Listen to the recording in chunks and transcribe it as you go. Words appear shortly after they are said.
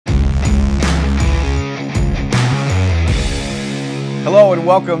Hello and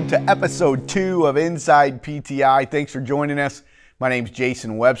welcome to episode 2 of Inside PTI. Thanks for joining us. My name's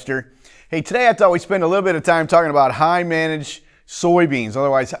Jason Webster. Hey, today I thought we'd spend a little bit of time talking about high managed soybeans.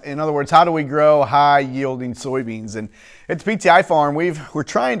 In other words, how do we grow high yielding soybeans? And at the PTI farm, we're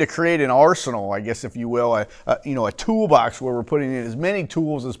trying to create an arsenal, I guess if you will, a toolbox where we're putting in as many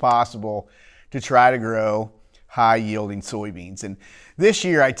tools as possible to try to grow high yielding soybeans. And this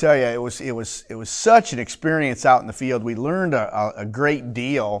year, I tell you, it was such an experience out in the field. We learned a great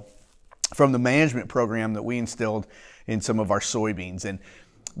deal from the management program that we instilled in some of our soybeans. And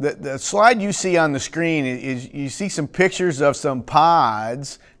the slide you see on the screen is you see some pictures of some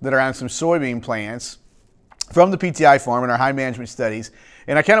pods that are on some soybean plants from the PTI farm in our high management studies.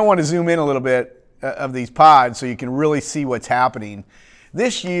 And I kind of want to zoom in a little bit of these pods so you can really see what's happening.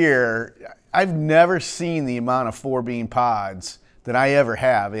 This year, I've never seen the amount of 4-bean pods that I ever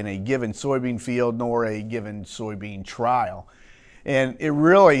have in a given soybean field nor a given soybean trial. And it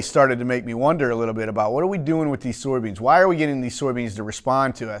really started to make me wonder a little bit about what are we doing with these soybeans? Why are we getting these soybeans to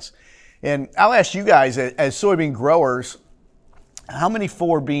respond to us? And I'll ask you guys, as soybean growers, how many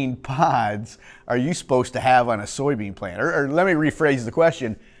 4-bean pods are you supposed to have on a soybean plant? Or let me rephrase the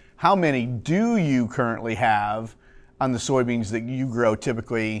question, how many do you currently have on the soybeans that you grow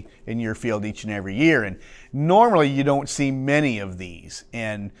typically in your field each and every year? And normally you don't see many of these.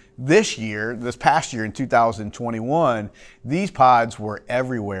 And this past year in 2021, these pods were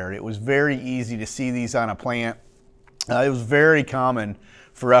everywhere. It was very easy to see these on a plant. It was very common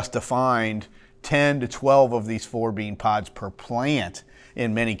for us to find 10 to 12 of these 4-bean pods per plant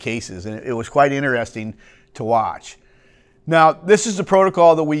in many cases. And it was quite interesting to watch. Now, this is the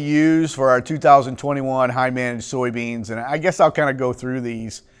protocol that we use for our 2021 high managed soybeans, and I guess I'll kind of go through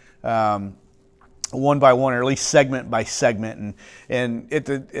these one by one, or at least segment by segment. And at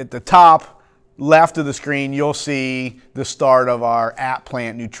the top left of the screen, you'll see the start of our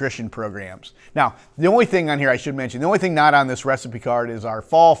at-plant nutrition programs. Now, the only thing on here I should mention, the only thing not on this recipe card is our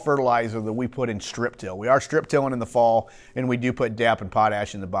fall fertilizer that we put in strip till. We are strip tilling in the fall, and we do put DAP and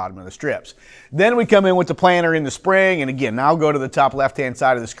potash in the bottom of the strips. Then we come in with the planter in the spring, and again, I'll go to the top left-hand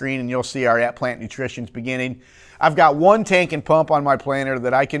side of the screen, and you'll see our at-plant nutrition's beginning. I've got one tank and pump on my planter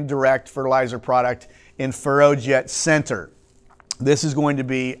that I can direct fertilizer product in furrow jet center. This is going to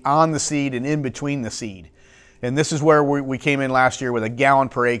be on the seed and in between the seed. And this is where we came in last year with a gallon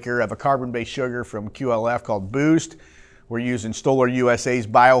per acre of a carbon-based sugar from QLF called Boost. We're using Stoller USA's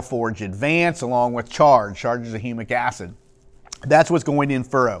BioForge Advance along with Charge. Charge is a humic acid. That's what's going in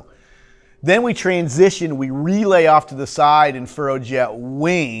furrow. Then we transition, we relay off to the side in furrow jet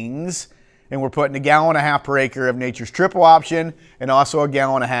wings, and we're putting 1.5 gallons per acre of Nature's Triple Option and also 1.5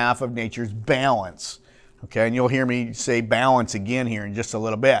 gallons of Nature's Balance. Okay, and you'll hear me say balance again here in just a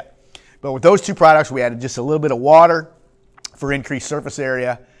little bit. But with those two products, we added just a little bit of water for increased surface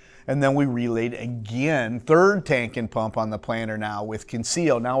area, and then we relayed again, third tank and pump on the planter now with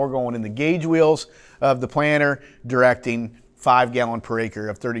Conceal. Now we're going in the gauge wheels of the planter, directing 5 gallons per acre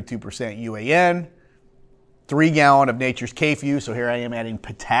of 32% UAN, 3 gallons of Nature's KFU, so here I am adding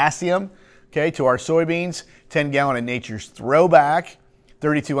potassium, okay, to our soybeans, 10 gallons of Nature's Throwback,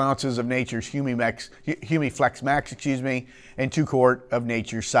 32 ounces of Nature's Humiflex Max, and 2 quart of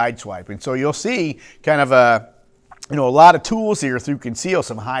Nature's Sideswipe. And so you'll see kind of a lot of tools here through Conceal,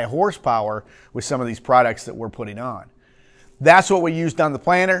 some high horsepower with some of these products that we're putting on. That's what we used on the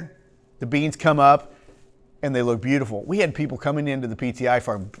planter. The beans come up and they look beautiful. We had people coming into the PTI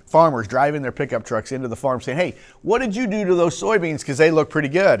farm, farmers driving their pickup trucks into the farm saying, hey, what did you do to those soybeans? Because they look pretty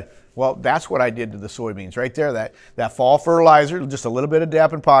good. Well, that's what I did to the soybeans right there. That fall fertilizer, just a little bit of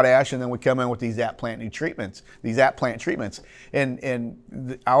DAP and potash, and then we come in with these at-plant treatments.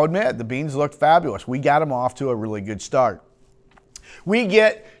 And I'll admit, the beans looked fabulous. We got them off to a really good start. We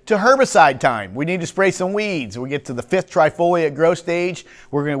get to herbicide time. We need to spray some weeds. We get to the 5th trifoliate growth stage.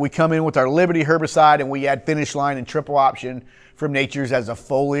 We come in with our Liberty herbicide, and we add Finish Line and Triple Option from Nature's as a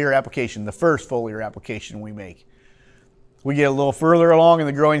foliar application, the first foliar application we make. We get a little further along in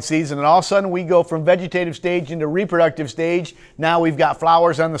the growing season, and all of a sudden we go from vegetative stage into reproductive stage. Now we've got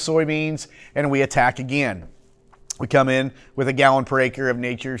flowers on the soybeans, and we attack again. We come in with 1 gallon per acre of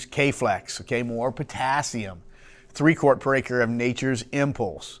Nature's K-Flex, okay, more potassium, 3 quart per acre of Nature's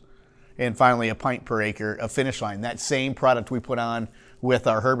Impulse, and finally 1 pint per acre of Finish Line, that same product we put on with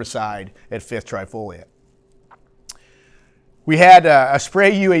our herbicide at 5th trifoliate. We had a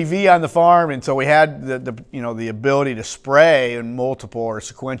spray UAV on the farm, and so we had the ability to spray in multiple or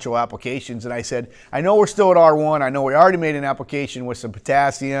sequential applications. And I said, I know we're still at R1. I know we already made an application with some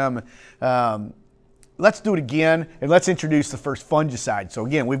potassium. let's do it again, and let's introduce the first fungicide. So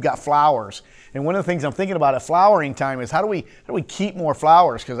again, we've got flowers. And one of the things I'm thinking about at flowering time is how do we keep more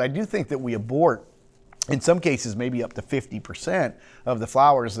flowers? Because I do think that we abort, in some cases, maybe up to 50% of the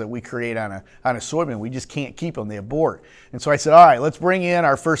flowers that we create on a soybean. We just can't keep them, they abort. And so I said, all right, let's bring in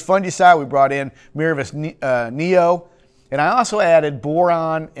our first fungicide. We brought in Miravis Neo, and I also added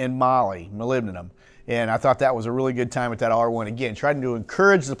boron and molybdenum. And I thought that was a really good time with that R1. Again, trying to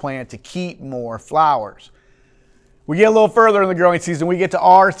encourage the plant to keep more flowers. We get a little further in the growing season. We get to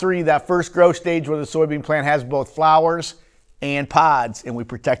R3, that first growth stage where the soybean plant has both flowers and pods, and we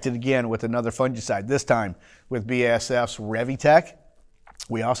protect it again with another fungicide, this time with BASF's Revitech.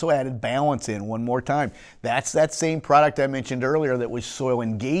 We also added Balance in one more time. That's that same product I mentioned earlier that was soil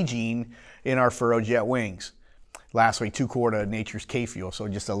engaging in our FurrowJet wings. Lastly, 2 quart of Nature's K-Fuel, so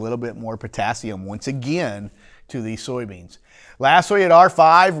just a little bit more potassium once again to these soybeans. Lastly, at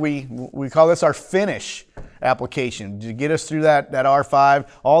R5, we call this our finish application. To get us through that R5,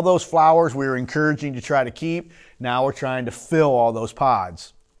 all those flowers we were encouraging to try to keep, now we're trying to fill all those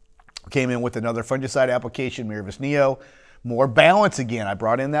pods. Came in with another fungicide application, Miravis Neo. More Balance again. I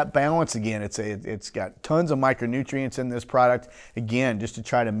brought in that Balance again. It's got tons of micronutrients in this product, again, just to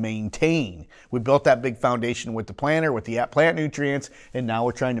try to maintain. We built that big foundation with the planter, with the plant nutrients, and now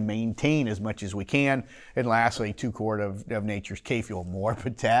we're trying to maintain as much as we can. And lastly, 2 quart of Nature's K-Fuel. More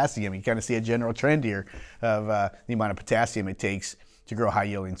potassium. You kind of see a general trend here of the amount of potassium it takes to grow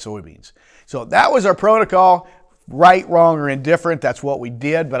high-yielding soybeans. So that was our protocol. Right, wrong, or indifferent, that's what we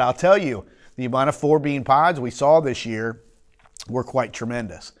did. But I'll tell you, the amount of 4-bean pods we saw this year were quite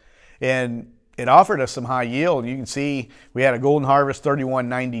tremendous. And it offered us some high yield. You can see we had a Golden Harvest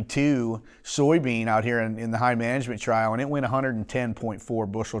 3192 soybean out here in the high management trial, and it went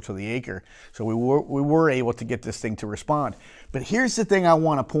 110.4 bushel to the acre. So we were able to get this thing to respond. But here's the thing I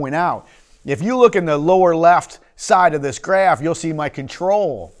want to point out. If you look in the lower left side of this graph, you'll see my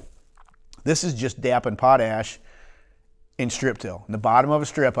control. This is just DAP and potash in strip till. In the bottom of a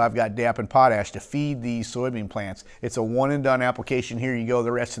strip, I've got DAP and potash to feed these soybean plants. It's a one and done application. Here you go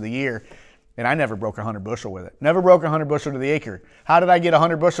the rest of the year. And I never broke 100 bushel with it. Never broke 100 bushel to the acre. How did I get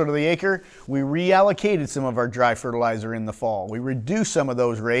 100 bushel to the acre? We reallocated some of our dry fertilizer in the fall. We reduced some of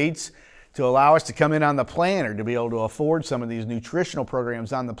those rates to allow us to come in on the planter, to be able to afford some of these nutritional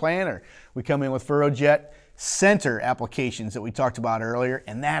programs on the planter. We come in with FurrowJet center applications that we talked about earlier,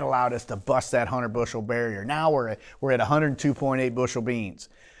 and that allowed us to bust that 100 bushel barrier. Now we're at 102.8 bushel beans.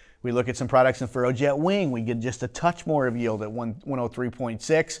 We look at some products in FurrowJet wing, we get just a touch more of yield at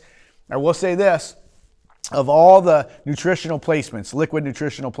 103.6. I will say this, of all the nutritional placements, liquid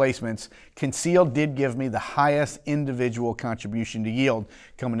nutritional placements, Conceal did give me the highest individual contribution to yield,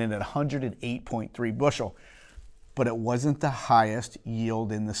 coming in at 108.3 bushel. But it wasn't the highest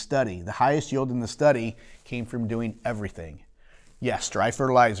yield in the study. The highest yield in the study came from doing everything. Yes, dry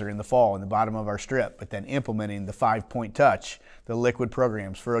fertilizer in the fall in the bottom of our strip, but then implementing the 5-point touch, the liquid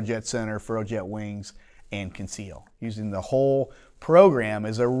programs, FurrowJet Center, FurrowJet Wings, and Conceal. Using the whole program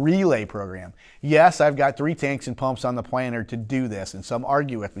as a relay program. Yes, I've got 3 tanks and pumps on the planter to do this, and some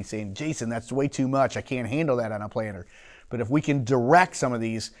argue with me saying, Jason, that's way too much. I can't handle that on a planter. But if we can direct some of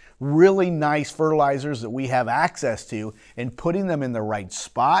these really nice fertilizers that we have access to and putting them in the right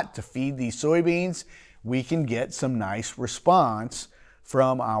spot to feed these soybeans, we can get some nice response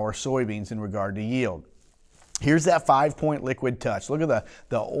from our soybeans in regard to yield. Here's that 5-point liquid touch. Look at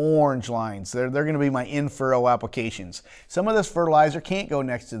the orange lines. They're going to be my in-furrow applications. Some of this fertilizer can't go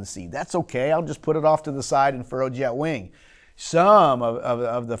next to the seed. That's okay. I'll just put it off to the side in FurrowJet wing. Some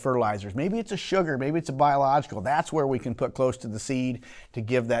of the fertilizers, maybe it's a sugar, maybe it's a biological, that's where we can put close to the seed to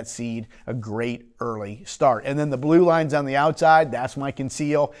give that seed a great early start. And then the blue lines on the outside, that's my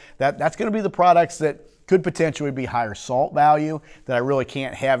Conceal. That's going to be the products that could potentially be higher salt value that I really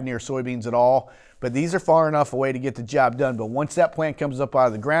can't have near soybeans at all. But these are far enough away to get the job done. But once that plant comes up out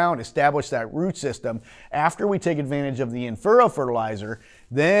of the ground, establish that root system, after we take advantage of the in-furrow fertilizer,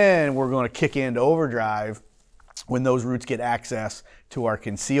 then we're going to kick into overdrive when those roots get access to our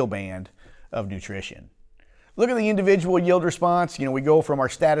Conceal band of nutrition. Look at the individual yield response. You know, we go from our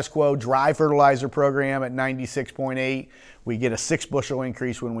status quo dry fertilizer program at 96.8. We get a 6 bushel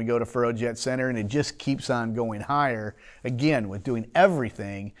increase when we go to FurrowJet Center, and it just keeps on going higher. Again, with doing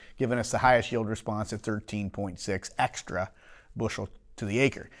everything, giving us the highest yield response at 13.6 extra bushel to the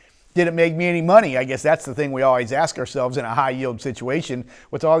acre. Did it make me any money? I guess that's the thing we always ask ourselves in a high yield situation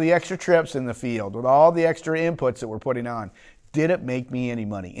with all the extra trips in the field, with all the extra inputs that we're putting on. Did it make me any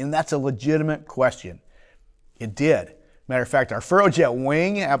money? And that's a legitimate question. It did. Matter of fact, our FurrowJet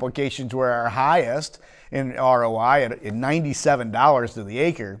wing applications were our highest in ROI at $97 to the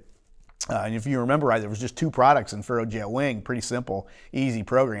acre. And if you remember right, there was just 2 products in furrow jet wing. Pretty simple, easy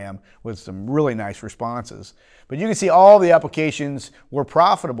program with some really nice responses. But you can see all the applications were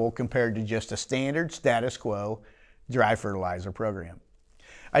profitable compared to just a standard status quo dry fertilizer program.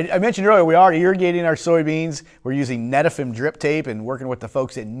 I mentioned earlier we are irrigating our soybeans. We're using Netafim drip tape and working with the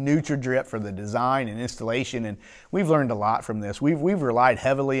folks at NutriDrip for the design and installation, and we've learned a lot from this. We've relied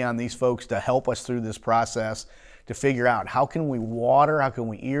heavily on these folks to help us through this process, to figure out how can we water, how can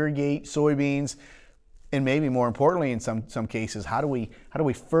we irrigate soybeans, and maybe more importantly in some cases, how do we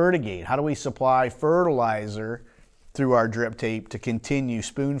fertigate, how do we supply fertilizer through our drip tape to continue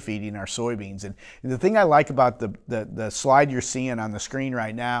spoon feeding our soybeans. And the thing I like about the slide you're seeing on the screen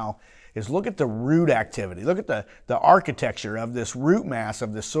right now is look at the root activity. Look at the architecture of this root mass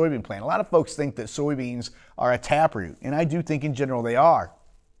of this soybean plant. A lot of folks think that soybeans are a taproot, and I do think in general they are.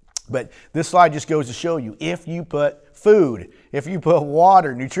 But this slide just goes to show you, if you put food, if you put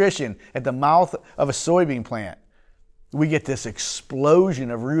water, nutrition at the mouth of a soybean plant, we get this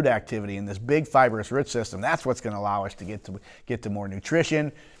explosion of root activity in this big fibrous root system. That's what's going to allow us to get to more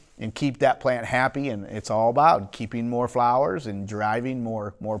nutrition and keep that plant happy. And it's all about keeping more flowers and driving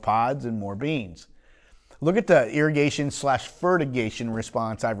more pods and more beans. Look at the irrigation/fertigation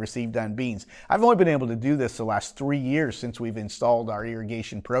response I've received on beans. I've only been able to do this the last 3 years since we've installed our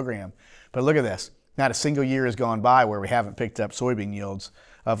irrigation program. But look at this. Not a single year has gone by where we haven't picked up soybean yields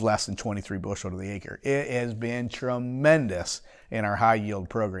of less than 23 bushel to the acre. It has been tremendous in our high yield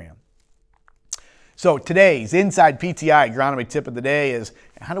program. So today's Inside PTI agronomy tip of the day is,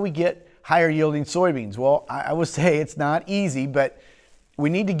 how do we get higher yielding soybeans? Well, I would say it's not easy, but we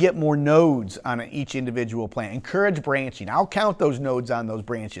need to get more nodes on each individual plant. Encourage branching. I'll count those nodes on those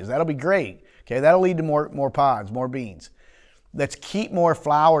branches. That'll be great. Okay, that'll lead to more pods, more beans. Let's keep more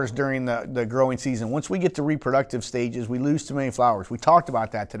flowers during the growing season. Once we get to reproductive stages, we lose too many flowers. We talked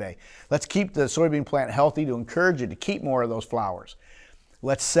about that today. Let's keep the soybean plant healthy to encourage it to keep more of those flowers.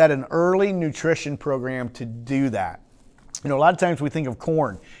 Let's set an early nutrition program to do that. You know, a lot of times we think of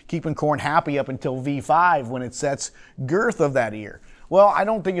corn, keeping corn happy up until V5 when it sets girth of that ear. Well, I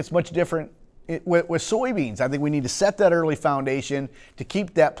don't think it's much different with soybeans. I think we need to set that early foundation to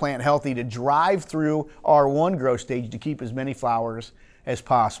keep that plant healthy, to drive through R1 growth stage to keep as many flowers as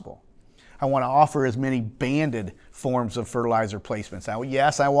possible. I want to offer as many banded forms of fertilizer placements. Now,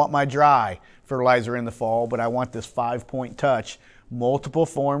 yes, I want my dry fertilizer in the fall, but I want this 5-point touch, multiple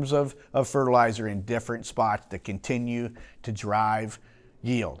forms of fertilizer in different spots to continue to drive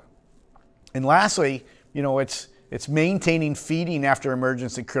yield. And lastly, you know, it's maintaining feeding after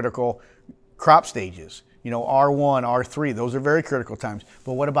emergence at critical crop stages. You know, R1, R3, those are very critical times.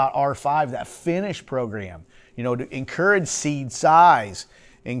 But what about R5, that finish program? You know, to encourage seed size,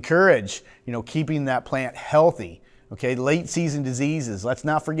 encourage, you know, keeping that plant healthy. Okay, late season diseases, let's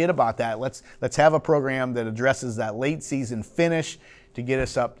not forget about that. Let's have a program that addresses that late season finish to get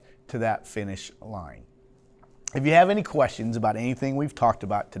us up to that finish line. If you have any questions about anything we've talked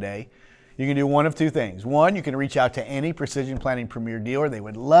about today, you can do one of 2 things. One, you can reach out to any Precision Planting Premier dealer. They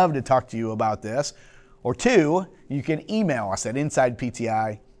would love to talk to you about this. Or 2, you can email us at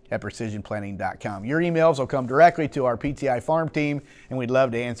InsidePTI@precisionplanting.com. Your emails will come directly to our PTI farm team, and we'd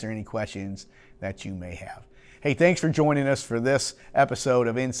love to answer any questions that you may have. Hey, thanks for joining us for this episode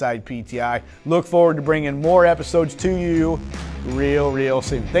of Inside PTI. Look forward to bringing more episodes to you real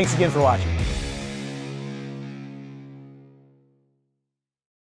soon. Thanks again for watching.